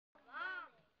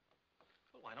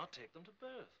not take them to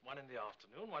both? One in the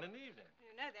afternoon, one in the evening.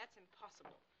 You know that's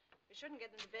impossible. We shouldn't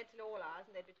get them to bed till all hours,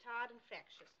 and they'd be tired and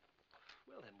fractious.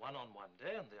 Well, then one on one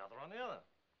day and the other on the other.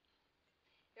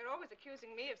 You're always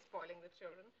accusing me of spoiling the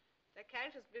children. Their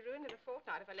characters would be ruined in a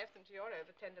fortnight if I left them to your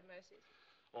over-tender mercies.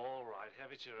 All right,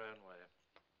 have it your own way.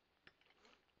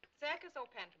 Circus or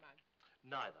pantomime?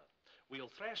 Neither. We'll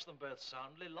thrash them both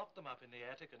soundly, lock them up in the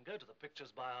attic, and go to the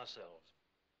pictures by ourselves.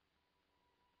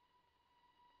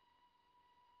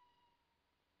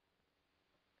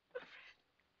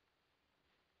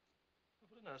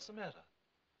 What on earth's the matter?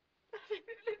 Nothing,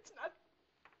 really, it's nothing.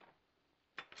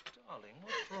 Darling,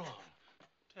 what's wrong?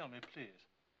 Tell me, please.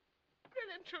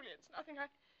 Really and truly, it's nothing.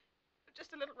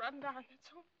 Just a little run down,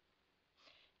 that's all.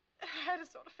 I had a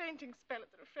sort of fainting spell at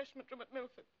the refreshment room at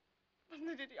Milford. Wasn't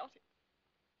it idiotic?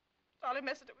 Dolly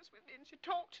Messiter was with me, and she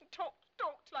talked and talked and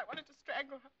talked till I wanted to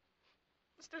strangle her.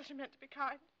 But still, she meant to be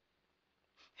kind.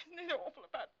 Isn't it awful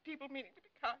about people meaning to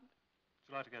be kind? Would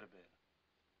you like to go to bed?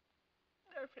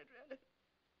 No, Fred, really.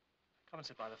 Come and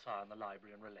sit by the fire in the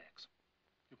library and relax.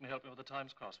 You can help me with the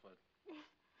Times crossword.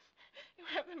 You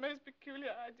have the most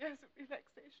peculiar ideas of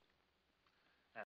relaxation.